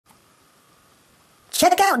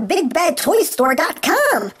check out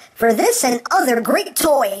BigBadToyStore.com for this and other great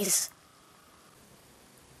toys.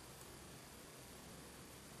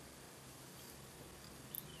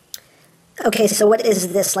 Okay, so what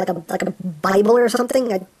is this, like a Bible or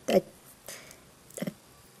something? I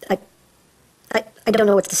don't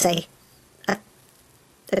know what to say. I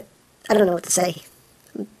don't know what to say.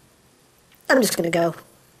 I'm just gonna go.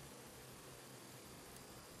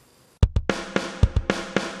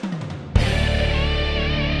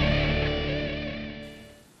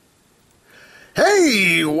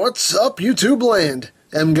 Hey, what's up, YouTube land?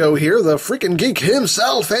 EmGo here, the freaking geek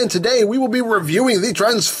himself, and today we will be reviewing the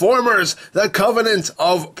Transformers, the Covenant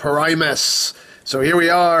of Primus. So here we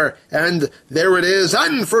are, and there it is.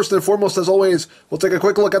 And first and foremost, as always, we'll take a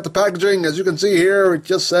quick look at the packaging. As you can see here, it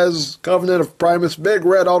just says Covenant of Primus, big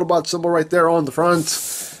red Autobot symbol right there on the front.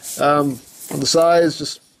 On the sides,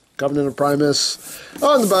 just Covenant of Primus.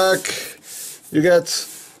 On the back, you get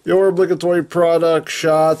your obligatory product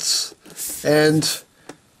shots, and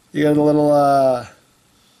you got a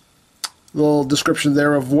little description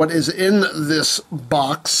there of what is in this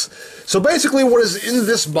box. So basically what is in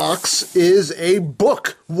this box is a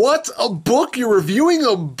book. What? A book? You're reviewing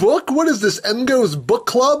a book? What is this, EmGo's book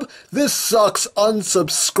club? This sucks.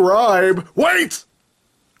 Unsubscribe. Wait!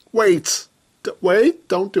 Wait. Wait,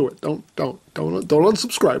 don't do it. Don't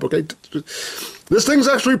unsubscribe, okay? This thing's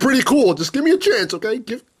actually pretty cool. Just give me a chance, okay?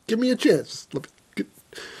 Give me a chance.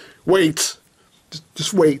 Wait.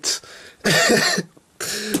 Just wait.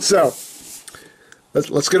 So,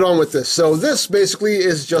 let's get on with this. So this basically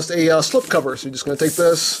is just a slipcover. So you're just going to take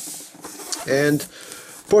this and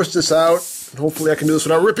push this out. And hopefully I can do this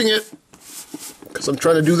without ripping it, because I'm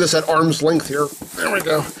trying to do this at arm's length here. There we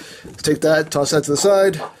go. Let's take that, toss that to the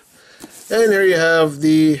side. And there you have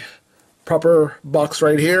the proper box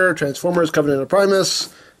right here. Transformers, Covenant of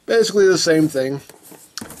Primus. Basically the same thing.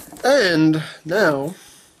 And now,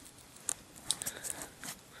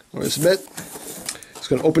 I'm going to submit. It's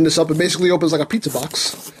going to open this up. It basically opens like a pizza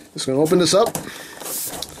box. It's going to open this up.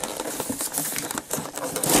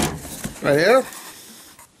 Right here.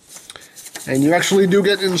 And you actually do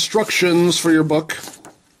get instructions for your book.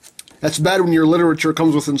 That's bad when your literature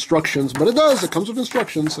comes with instructions, but it does. It comes with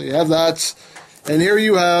instructions. So you have that. And here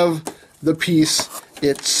you have the piece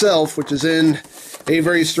itself, which is in a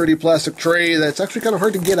very sturdy plastic tray that's actually kind of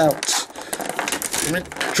hard to get out. Let me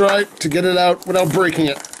try to get it out without breaking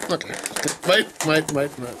it. Okay. Wait. It's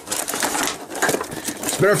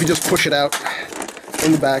better if you just push it out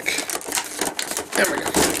in the back. There we go.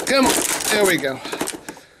 Come on. There we go.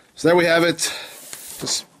 So there we have it.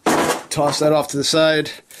 Just toss that off to the side.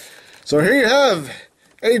 So here you have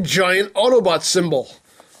a giant Autobot symbol.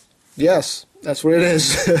 Yes, that's what it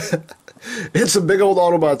is. It's a big old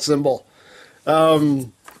Autobot symbol.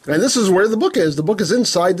 And this is where the book is. The book is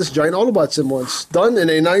inside this giant Autobot symbol. It's done in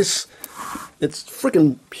a nice... It's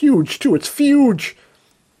freaking huge, too. It's huge.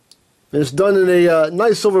 And it's done in a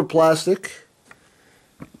nice silver plastic.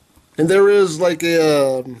 And there is like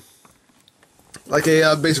a...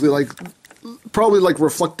 basically like... Probably like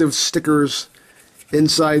reflective stickers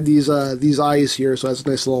inside these eyes here. So that's a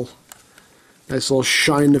nice little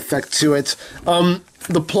shine effect to it.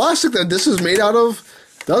 The plastic that this is made out of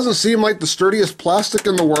doesn't seem like the sturdiest plastic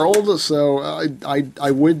in the world, so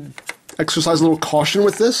I would exercise a little caution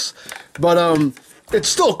with this. But it's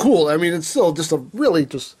still cool. I mean, it's still just a giant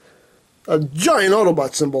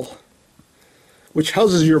Autobot symbol, which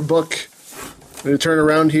houses your book. I'm going to turn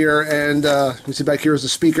around here, and you see back here is the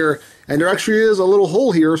speaker, and there actually is a little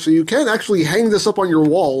hole here, so you can actually hang this up on your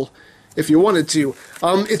wall if you wanted to.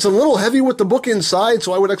 It's a little heavy with the book inside,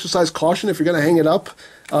 so I would exercise caution if you're going to hang it up.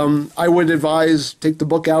 I would advise take the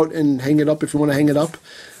book out and hang it up if you want to hang it up.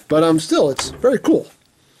 But still, it's very cool.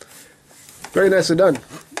 Very nicely done.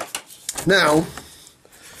 Now,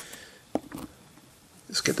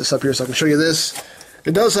 let's get this up here so I can show you this.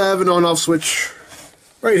 It does have an on-off switch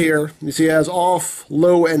right here. You see it has off,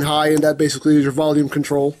 low, and high, and that basically is your volume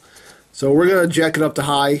control. So we're going to jack it up to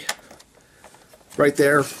high right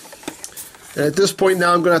there. And at this point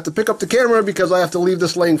now I'm going to have to pick up the camera because I have to leave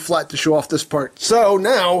this laying flat to show off this part. So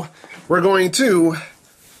now we're going to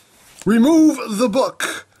remove the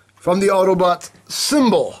book from the Autobot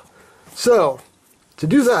symbol. So to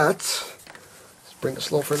do that, let's bring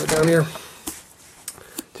this a little further down here.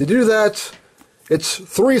 To do that, it's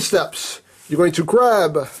 3 steps. You're going to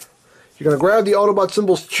grab the Autobot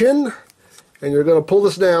symbol's chin, and you're going to pull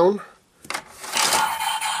this down.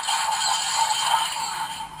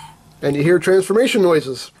 And you hear transformation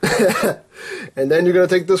noises. And then you're going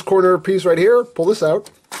to take this corner piece right here, pull this out.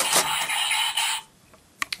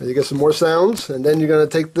 And you get some more sounds, and then you're going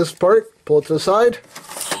to take this part, pull it to the side,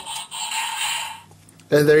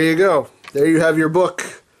 and there you go. There you have your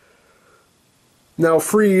book, now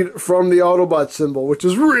freed from the Autobot symbol, which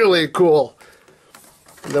is really cool.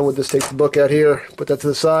 And then we'll just take the book out here, put that to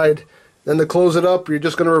the side. Then to close it up, you're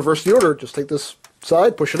just going to reverse the order. Just take this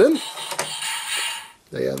side, push it in.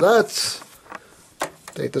 There you have that.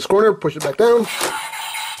 Take this corner, push it back down.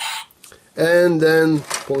 And then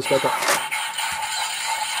pull this back up.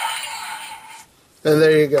 And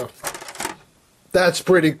there you go. That's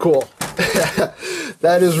pretty cool.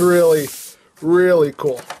 That is really, really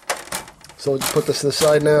cool. So just put this to the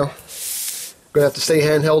side now. I'm going to have to stay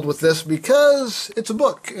handheld with this because it's a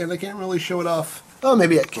book and I can't really show it off. Oh,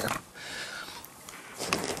 maybe I can.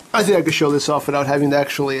 I think I could show this off without having to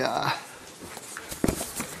actually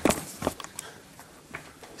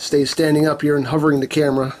stay standing up here and hovering the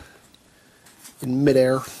camera in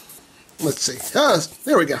midair. Let's see. Ah,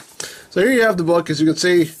 there we go. So here you have the book. As you can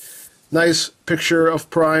see, nice picture of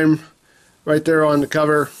Prime right there on the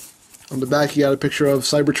cover. On the back, you got a picture of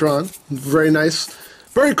Cybertron. Very nice.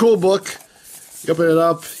 Very cool book. You open it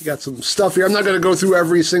up. You got some stuff here. I'm not going to go through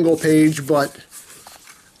every single page, but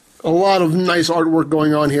a lot of nice artwork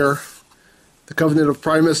going on here. The Covenant of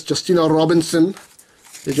Primus, Justina Robinson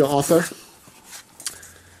is your author.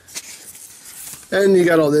 And you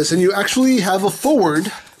got all this. And you actually have a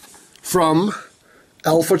foreword from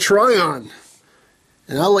Alpha Trion.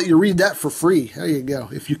 And I'll let you read that for free. There you go.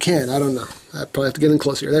 If you can. I don't know. I probably have to get in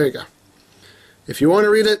closer. There you go. If you want to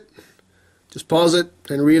read it, just pause it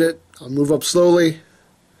and read it. I'll move up slowly.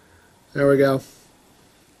 There we go.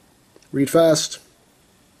 Read fast.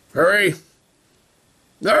 Hurry!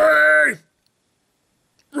 Hurry!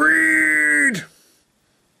 Read!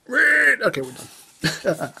 Read! Okay, we're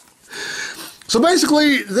done. So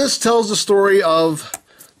basically, this tells the story of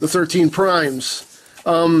the 13 Primes.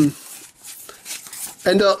 You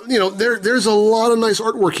know, there's a lot of nice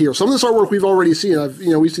artwork here. Some of this artwork we've already seen.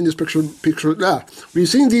 We've seen this we've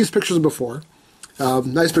seen these pictures before.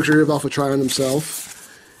 Nice picture here of Alpha Trion himself.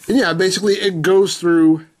 And yeah, basically it goes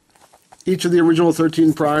through each of the original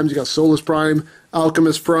 13 Primes. You got Solus Prime,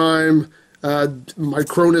 Alchemist Prime,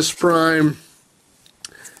 Micronus Prime,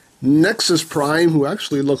 Nexus Prime, who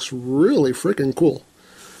actually looks really freaking cool.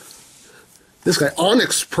 This guy,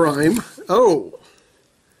 Onyx Prime. Oh,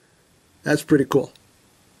 that's pretty cool.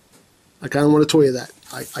 I kind of want a toy of that.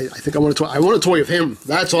 I think I want a toy. I want a toy of him.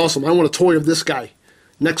 That's awesome. I want a toy of this guy.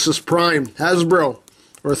 Nexus Prime. Hasbro.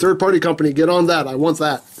 Or a third-party company. Get on that. I want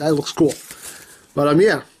that. That looks cool. But,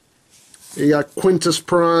 yeah. You got Quintus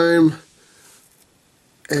Prime.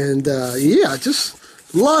 And, yeah, just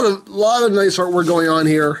a lot of nice artwork going on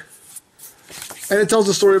here. And it tells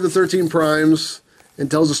the story of the 13 Primes.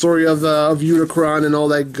 And tells the story of Unicron and all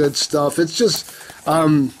that good stuff. It's just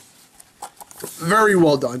very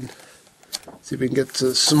well done. See if we can get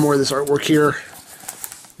to some more of this artwork here.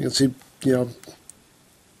 You can see, you know,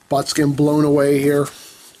 bots getting blown away here.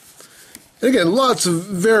 And again, lots of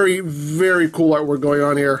very, very cool artwork going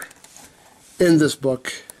on here in this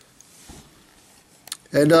book.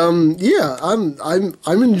 And yeah,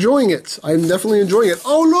 I'm enjoying it. I'm definitely enjoying it.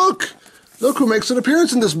 Oh, look who makes an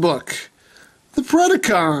appearance in this book. The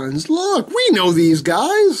Predacons. Look, we know these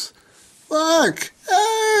guys. Look,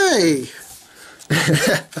 hey.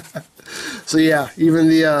 So yeah, even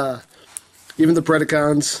the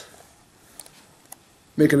Predacons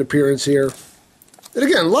make an appearance here. And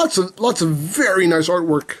again, lots of very nice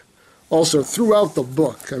artwork also throughout the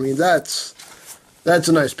book. I mean, that's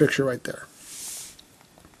a nice picture right there.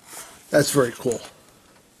 That's very cool.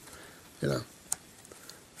 You know.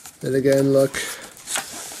 And again, look.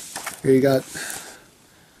 Here you got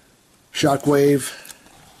Shockwave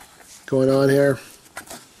going on here.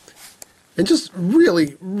 And just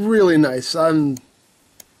really, really nice. I'm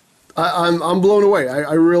blown away.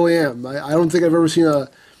 I really am. I don't think I've ever seen a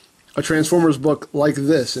Transformers book like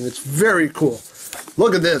this, and it's very cool.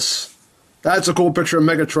 Look at this. That's a cool picture of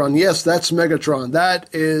Megatron. Yes, that's Megatron. That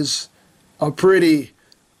is a pretty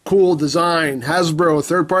cool design. Hasbro,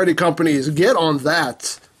 third-party companies, get on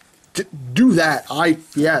that. Do that.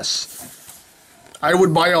 Yes. I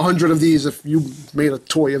would buy 100 of these if you made a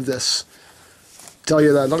toy of this. Tell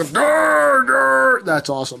you that. Look at that's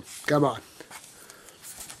awesome. Come on.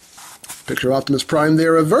 Picture of Optimus Prime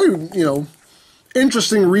there. A very, you know,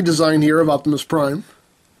 interesting redesign here of Optimus Prime.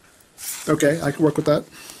 Okay, I can work with that.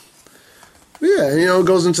 Yeah, you know, it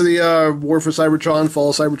goes into the War for Cybertron,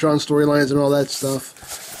 Fall of Cybertron storylines and all that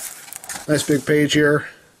stuff. Nice big page here.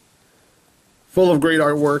 Full of great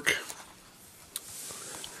artwork.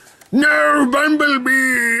 No,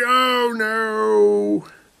 Bumblebee! Oh, no!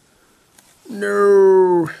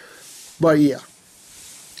 No. But yeah.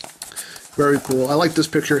 Very cool. I like this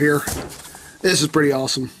picture here. This is pretty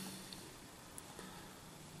awesome.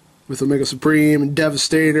 With Omega Supreme and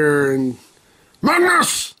Devastator and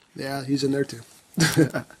Magnus! Yeah, he's in there too.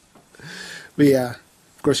 But yeah,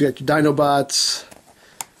 of course you got your Dinobots.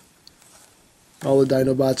 All the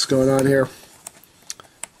Dinobots going on here.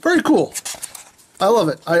 Very cool. I love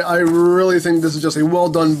it. I really think this is just a well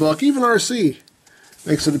done book. Even RC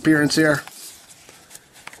makes an appearance here.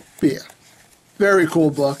 But yeah, very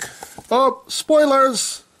cool book. Oh,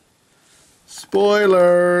 spoilers!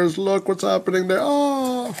 Spoilers! Look what's happening there.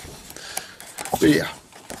 Oh! But yeah.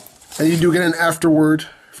 And you do get an afterword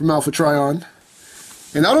from Alpha Trion.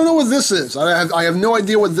 And I don't know what this is. I have no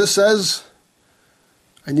idea what this says.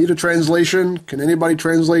 I need a translation. Can anybody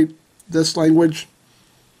translate this language?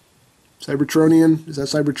 Cybertronian? Is that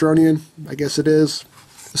Cybertronian? I guess it is.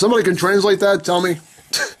 If somebody can translate that, tell me.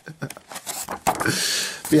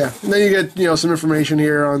 Yeah, and then you get, you know, some information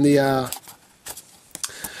here on the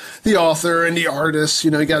author and the artist.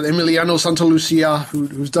 You know, you got Emiliano Santalucia,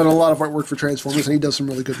 who's done a lot of artwork for Transformers, and he does some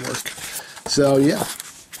really good work. So, yeah.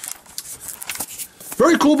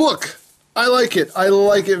 Very cool book. I like it. I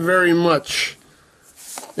like it very much.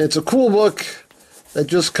 It's a cool book that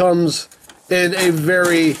just comes in a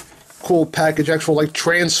very cool package, actual, like,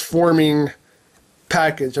 transforming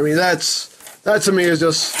package. I mean, that to me is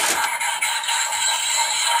just...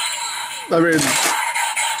 I mean,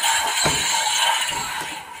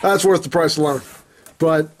 that's worth the price alone.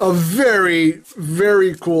 But a very,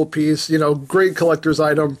 very cool piece. You know, great collector's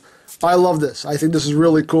item. I love this. I think this is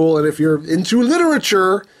really cool. And if you're into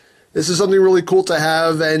literature, this is something really cool to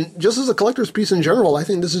have. And just as a collector's piece in general, I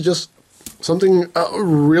think this is just something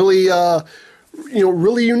really,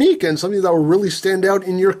 really unique and something that will really stand out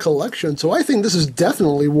in your collection. So I think this is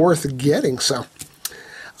definitely worth getting. So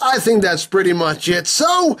I think that's pretty much it.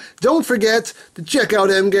 So, don't forget to check out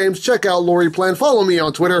EmGames, check out Lori Plan, follow me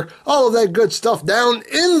on Twitter, all of that good stuff down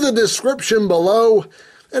in the description below.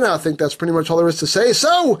 And I think that's pretty much all there is to say.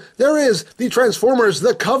 So, there is the Transformers,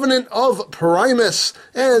 the Covenant of Primus.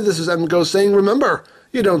 And this is EmGo's saying, remember,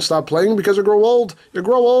 you don't stop playing because you grow old. You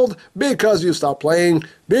grow old because you stop playing.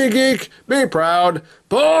 Be geek, be proud,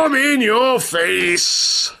 boom in your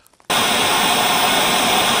face.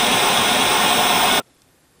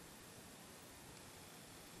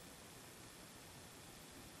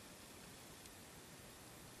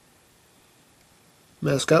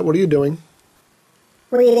 Mascot, what are you doing?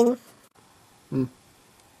 Reading. Hey,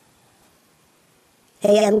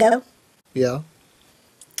 EmGo. Yeah?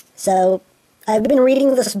 So, I've been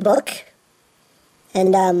reading this book,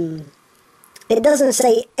 and, it doesn't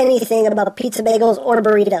say anything about pizza bagels or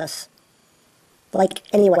burritos. Like,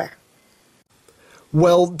 anywhere.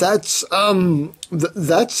 Well, that's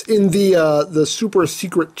that's in the super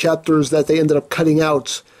secret chapters that they ended up cutting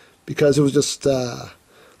out because it was just a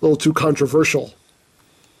little too controversial.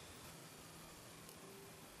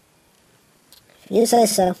 You say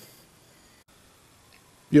so.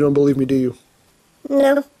 You don't believe me, do you?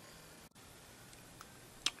 No.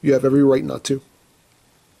 You have every right not to.